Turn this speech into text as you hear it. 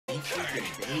freaking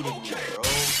baited me, bro.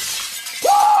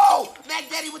 Whoa! Mac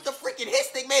Daddy with the freaking hit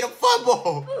stick made him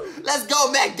fumble. Let's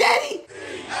go, Mac Daddy.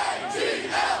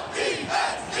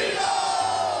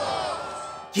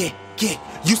 Yeah,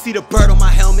 you see the bird on my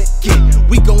helmet? Yeah,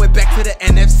 we going back to the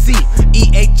NFC.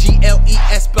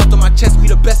 EAGLES belt on my chest, we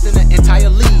the best in the entire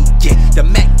league. Yeah, the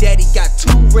Mac Daddy got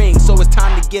 2 rings, so it's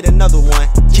time to get another one.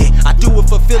 Yeah, I do it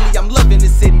for Philly, I'm loving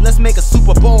this city. Let's make a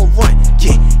Super Bowl run.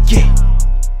 Yeah.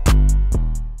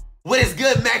 What is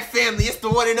good, Mac family? It's the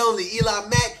one and only Eli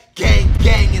Mack.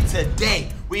 Gang, and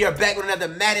today we are back with another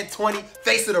Madden 20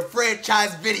 Face of the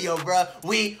Franchise video, bruh.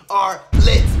 We are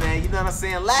lit, man. You know what I'm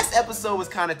saying? Last episode was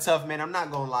kind of tough, man. I'm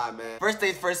not gonna lie, man. First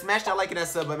things first, smash that like and that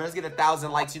sub button, man. Let's get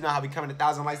 1,000 likes. You know how we coming to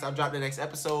 1,000 likes. I'll drop the next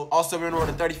episode. Also, we're in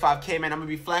order to 35K, man. I'm gonna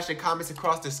be flashing comments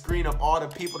across the screen of all the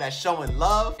people that's showing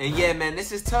love. And yeah, man,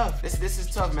 this is tough. This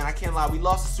is tough, man. I can't lie. We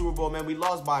lost the Super Bowl, man. We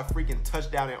lost by a freaking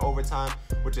touchdown in overtime,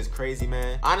 which is crazy,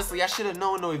 man. Honestly, I should have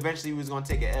known though eventually we was gonna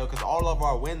take an L because all of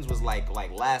our wins was like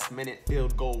last minute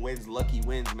field goal wins, lucky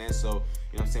wins, man. So, you know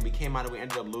what I'm saying? We came out and we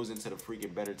ended up losing to the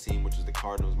freaking better team, which was the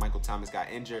Cardinals. Michael Thomas got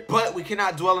injured. But we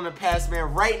cannot dwell on the past,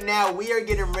 man. Right now, we are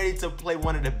getting ready to play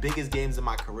one of the biggest games of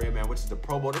my career, man, which is the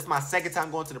Pro Bowl. This is my second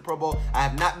time going to the Pro Bowl. I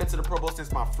have not been to the Pro Bowl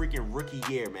since my freaking rookie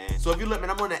year, man. So if you look, man,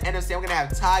 I'm on the NFC. I'm gonna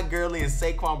have Todd Gurley and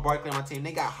Saquon Barkley on my team.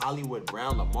 They got Hollywood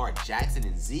Brown, Lamar Jackson,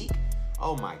 and Zeke.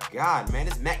 Oh my God, man.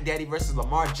 It's Mac Daddy versus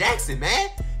Lamar Jackson, man.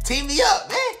 Team me up,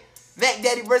 man. Mac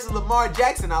Daddy versus Lamar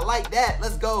Jackson. I like that.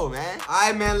 Let's go, man. All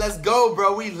right, man. Let's go,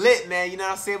 bro. We lit, man. You know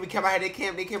what I'm saying? We came out here. They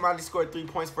came out and scored 3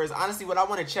 points first. Honestly, what I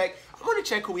want to check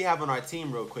who we have on our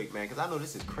team real quick, man, because I know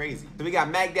this is crazy. So we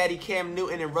got Mac Daddy, Cam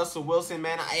Newton, and Russell Wilson,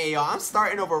 man. Hey, yo, I'm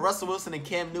starting over Russell Wilson and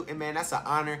Cam Newton, man. That's an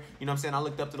honor. You know what I'm saying? I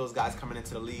looked up to those guys coming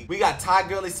into the league. We got Todd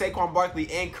Gurley, Saquon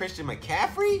Barkley, and Christian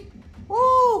McCaffrey.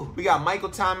 Woo! We got Michael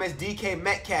Thomas, DK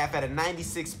Metcalf at a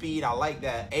 96 speed. I like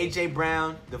that. AJ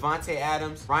Brown, Devontae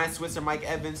Adams, Ryan Switzer, Mike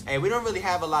Evans. Hey, we don't really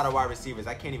have a lot of wide receivers.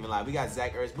 I can't even lie. We got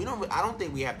Zach Ertz. I don't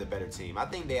think we have the better team. I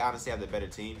think they honestly have the better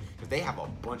team because they have a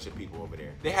bunch of people over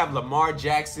there. They have Lamar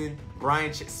Jackson,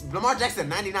 Lamar Jackson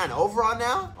 99 overall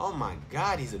now? Oh my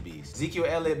God, he's a beast. Ezekiel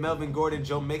Elliott, Melvin Gordon,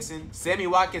 Joe Mixon, Sammy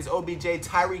Watkins, OBJ,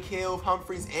 Tyreek Hill,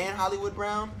 Humphreys, and Hollywood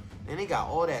Brown. And they got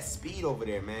all that speed over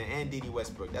there, man. And Dede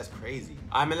Westbrook. That's crazy.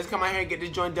 All right, man. Let's come out here and get this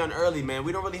joint done early, man.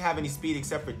 We don't really have any speed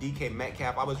except for DK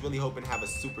Metcalf. I was really hoping to have a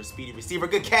super speedy receiver.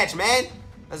 Good catch, man.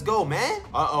 Let's go, man.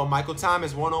 Uh-oh. Michael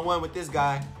Thomas one-on-one with this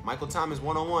guy. Michael Thomas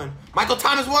one-on-one. Michael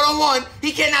Thomas one-on-one.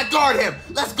 He cannot guard him.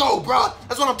 Let's go, bro.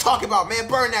 That's what I'm talking about, man.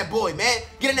 Burn that boy, man.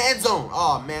 Get in the end zone.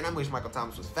 Oh, man. I wish Michael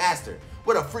Thomas was faster.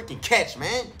 What a freaking catch,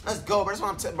 man. Let's go, bro. That's what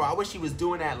I'm telling, bro. I wish he was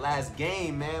doing that last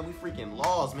game, man. We freaking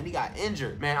lost, man. He got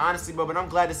injured. Man, honestly, bro, but I'm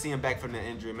glad to see him back from the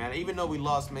injury, man. Even though we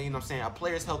lost, man, you know what I'm saying? A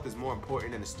player's health is more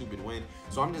important than a stupid win.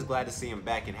 So I'm just glad to see him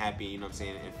back and happy, you know what I'm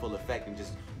saying, in full effect and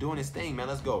just doing his thing, man.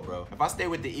 Let's go, bro. If I stay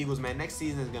with the Eagles, man, next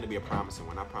season is going to be a promising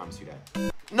one. I promise you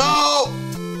that. No!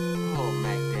 Oh,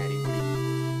 Mac Daddy,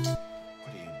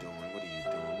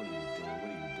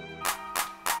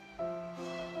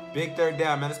 big third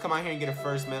down, man. Let's come out here and get it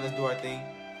first, man. Let's do our thing.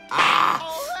 Ah!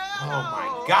 Oh,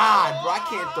 my God, bro. I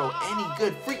can't throw any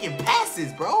good freaking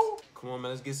passes, bro. Come on,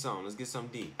 man. Let's get some. Let's get some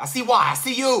D. I see why. I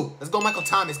see you. Let's go, Michael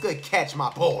Thomas. Good catch, my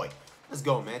boy. Let's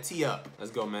go, man. Tee up.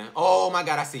 Let's go, man. Oh, my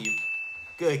God. I see you.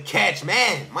 Good catch,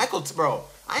 man. Bro,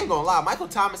 I ain't gonna lie. Michael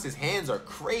Thomas's hands are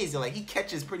crazy. Like, he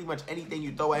catches pretty much anything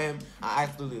you throw at him. I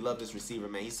absolutely love this receiver,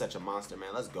 man. He's such a monster, man.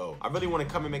 Let's go. I really want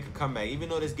to come and make a comeback. Even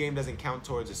though this game doesn't count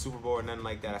towards a Super Bowl or nothing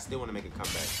like that, I still want to make a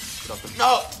comeback.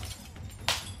 No!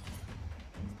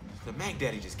 The Mac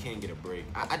Daddy just can't get a break.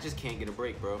 I just can't get a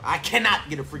break, bro. I cannot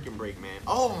get a freaking break, man.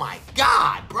 Oh, my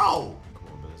God, bro. Come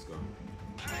on, man. Let's go.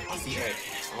 I see that.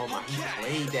 Oh, my. He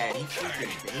played that. He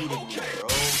freaking baited me, bro.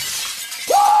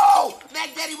 Whoa!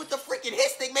 Mac Daddy with the freaking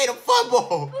hit stick made him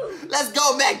fumble. Let's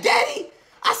go, Mac Daddy.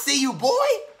 I see you, boy.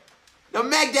 The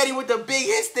Mac Daddy with the big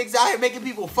hit sticks out here making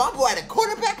people fumble at a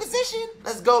quarterback position.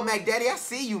 Let's go, Mac Daddy. I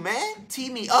see you, man. Tee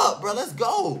me up, bro. Let's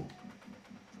go.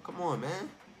 Come on, man.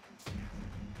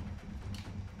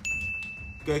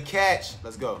 Good catch.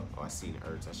 Let's go. Oh, I seen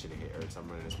Ertz. I should have hit Ertz. I'm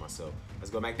running this myself.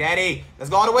 Let's go, Mac Daddy. Let's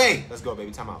go all the way. Let's go,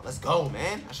 baby. Time out. Let's go,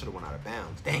 man. I should have went out of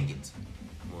bounds. Dang it.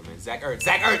 Come on, man. Zach Ertz.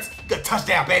 Zach Ertz. Good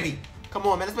touchdown, baby. Come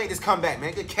on, man. Let's make this comeback,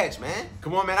 man. Good catch, man.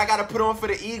 Come on, man. I got to put on for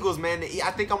the Eagles, man.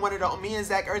 I think I'm one of the... Me and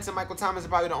Zach Ertz and Michael Thomas are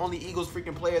probably the only Eagles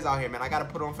freaking players out here, man. I got to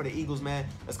put on for the Eagles, man.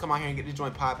 Let's come out here and get this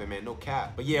joint popping, man. No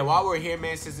cap. But, yeah, while we're here,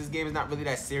 man, since this game is not really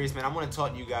that serious, man, I want to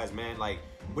talk to you guys, man. Like,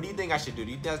 what do you think I should do?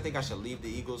 Do you guys think I should leave the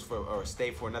Eagles for or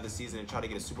stay for another season and try to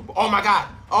get a Super Bowl? Oh, my God.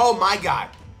 Oh, my God.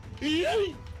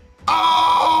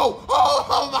 Oh!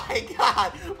 Oh, my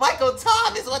God. Michael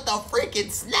Thomas with the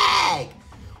freaking snag.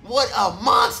 what a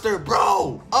monster,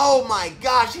 bro. Oh my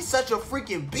gosh, he's such a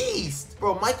freaking beast.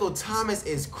 Bro, Michael Thomas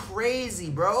is crazy,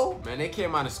 bro. Man, they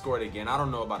came out and scored again. I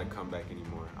don't know about a comeback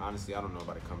anymore. Honestly, I don't know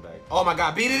about a comeback. Oh my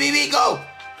God, B, go.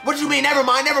 What you mean? Never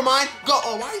mind. Go.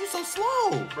 Oh, why are you so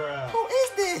slow? Bruh. Who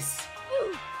is this?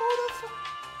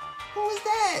 Who is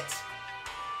that?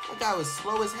 That guy was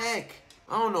slow as heck.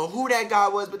 I don't know who that guy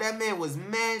was, but that man was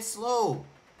mad slow.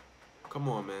 Come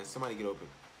on, man. Somebody get open.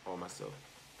 Oh, myself.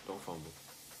 Don't fumble.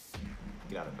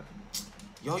 Get out of there.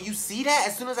 Yo, you see that?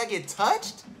 As soon as I get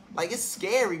touched? Like, it's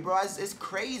scary, bro. It's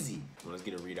crazy. Well, let's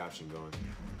get a read option going.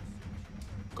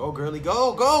 Go, girly.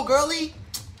 Go, girly.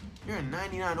 You're a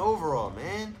 99 overall,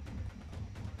 man.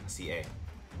 I see A.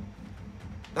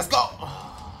 Let's go.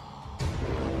 Oh.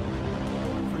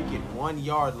 Freaking 1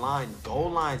 yard line,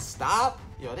 goal line stop.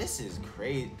 Yo, this is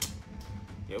crazy.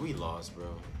 Yeah, we lost, bro.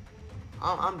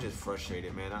 I'm just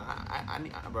frustrated, man.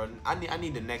 I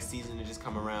need the next season to just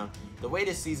come around. The way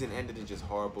this season ended is just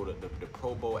horrible. The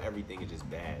Pro Bowl, everything is just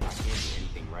bad. I can't do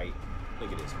anything right.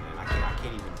 Look at this, man.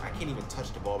 I can't even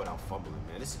touch the ball without fumbling,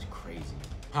 man. This is crazy.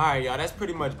 All right, y'all. That's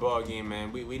pretty much ball game,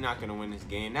 man. We not gonna win this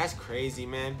game. That's crazy,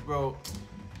 man, bro.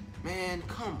 Man,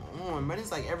 come on, man.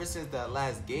 It's like ever since that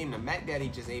last game, the Mac Daddy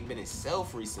just ain't been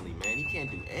himself recently, man. He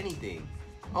can't do anything.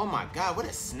 Oh my God, what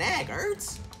a snag,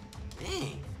 Ertz.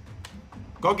 Dang.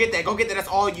 Go get that. That's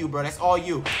all you, bro. That's all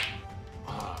you.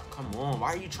 Oh, come on.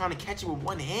 Why are you trying to catch it with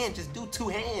one hand? Just do 2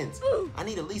 hands. I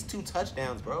need at least 2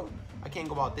 touchdowns, bro. I can't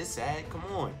go out this sad. Come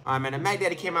on. All right, man. The Mac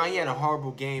Daddy came out. He had a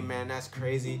horrible game, man. That's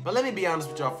crazy. But let me be honest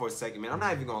with y'all for a second, man. I'm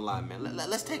not even gonna lie, man.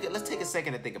 Let's take a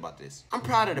second to think about this. I'm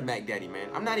proud of the Mac Daddy, man.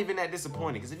 I'm not even that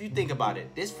disappointed because if you think about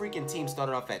it, this freaking team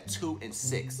started off at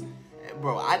 2-6.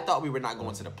 Bro, I thought we were not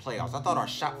going to the playoffs. I thought our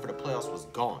shot for the playoffs was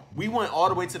gone. We went all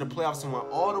the way to the playoffs and went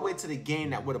all the way to the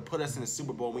game that would have put us in the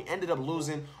Super Bowl. We ended up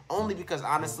losing only because,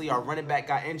 honestly, our running back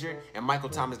got injured and Michael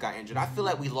Thomas got injured. I feel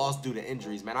like we lost due to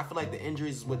injuries, man. I feel like the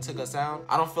injuries is what took us out.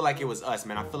 I don't feel like it was us,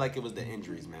 man. I feel like it was the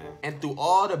injuries, man. And through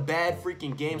all the bad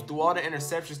freaking games, through all the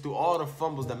interceptions, through all the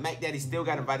fumbles, the Mac Daddy still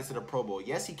got invited to the Pro Bowl.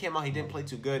 Yes, he came out, he didn't play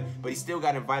too good, but he still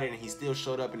got invited and he still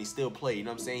showed up and he still played. You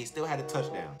know what I'm saying? He still had a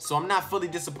touchdown. So I'm not fully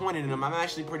disappointed in him. I'm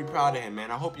actually pretty proud of him, man.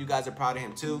 I hope you guys are proud of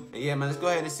him too. And yeah, man, let's go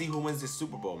ahead and see who wins this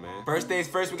Super Bowl, man. First things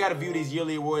first, we gotta view these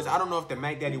yearly awards. I don't know if the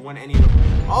Mac Daddy won any of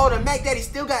them. Oh, the Mac Daddy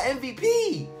still got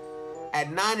MVP. At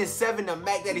 9-7, the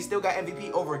Mac Daddy still got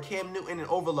MVP over Cam Newton and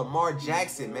over Lamar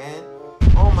Jackson, man.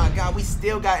 Oh my God, we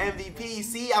still got MVP.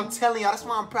 See, I'm telling y'all, that's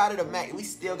why I'm proud of the Mac. We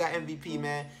still got MVP,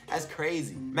 man. That's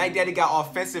crazy. Mac Daddy got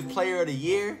Offensive Player of the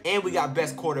Year, and we got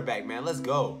Best Quarterback, man. Let's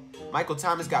go. Michael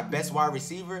Thomas got Best Wide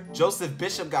Receiver. Joseph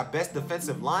Bishop got Best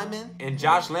Defensive Lineman. And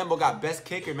Josh Lambo got Best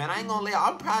Kicker, man. I ain't gonna lie,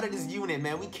 I'm proud of this unit,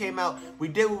 man. We came out, we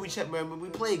did what we checked, man. We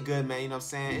played good, man. You know what I'm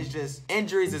saying? It's just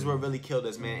injuries is what really killed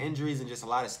us, man. Injuries and just a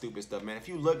lot of stupid stuff, man. If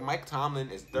you look, Mike Tomlin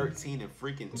is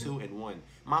 13-2-1.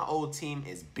 My old team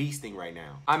is beasting right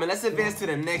now. All right, man, let's advance to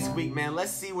the next week, man.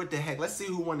 Let's see what the heck. Let's see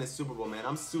who won the Super Bowl, man.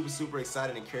 I'm super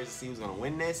excited and curious to see who's gonna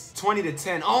win this.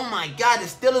 20-10. Oh my God, the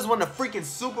Steelers won the freaking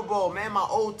Super Bowl, man. My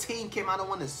old team came out and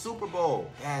won the Super Bowl.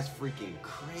 That's freaking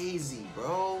crazy,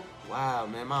 bro. Wow,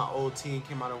 man, my old team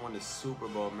came out and won the Super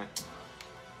Bowl, man.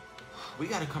 We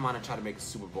got to come out and try to make a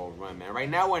Super Bowl run, man. Right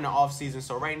now, we're in the off season,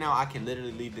 so right now, I can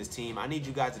literally leave this team. I need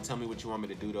you guys to tell me what you want me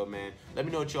to do, though, man. Let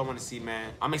me know what y'all want to see,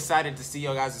 man. I'm excited to see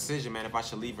your guys' decision, man, if I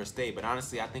should leave or stay. But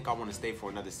honestly, I think I want to stay for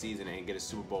another season and get a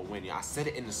Super Bowl win. Yeah, I said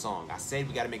it in the song. I said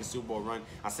we got to make a Super Bowl run.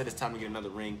 I said it's time to get another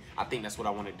ring. I think that's what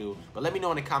I want to do. But let me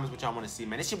know in the comments what y'all want to see,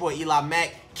 man. It's your boy, Eli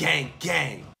Mack. Gang,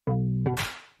 gang.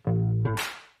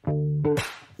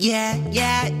 Yeah.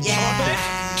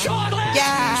 Chocolate!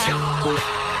 Yeah. Chocolate!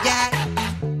 Yeah.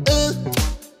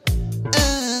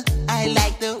 I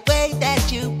like the way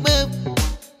that you move.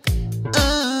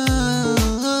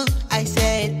 I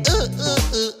said,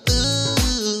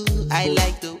 I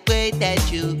like the way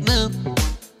that you move.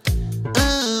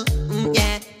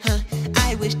 Yeah.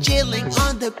 I was chilling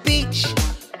on the beach,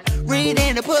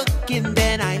 reading a book, and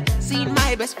then I seen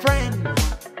my best friend.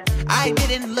 I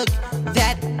didn't look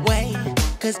that way,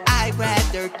 'cause I'd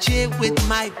rather chill with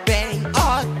my bae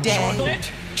all day.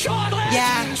 Chocolate!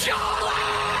 Yeah. Chocolate!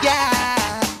 Yeah.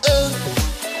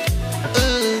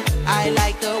 I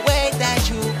like the way that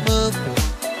you move.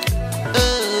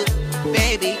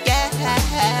 Baby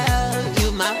girl,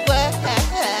 you my world.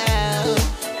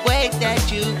 Way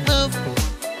that you move.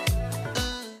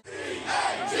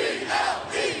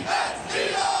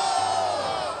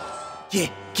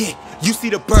 Yeah, you see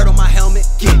the bird on my helmet?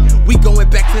 Yeah, we going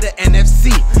back to the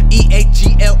NFC.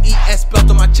 EAGLES belt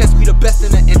on my chest, we the best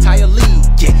in the entire league.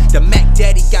 Yeah, the Mac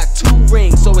Daddy got 2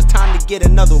 rings, so it's time to get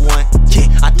another one. Yeah,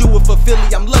 I do it for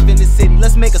Philly, I'm loving this city.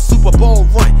 Let's make a Super Bowl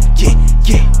run. Yeah.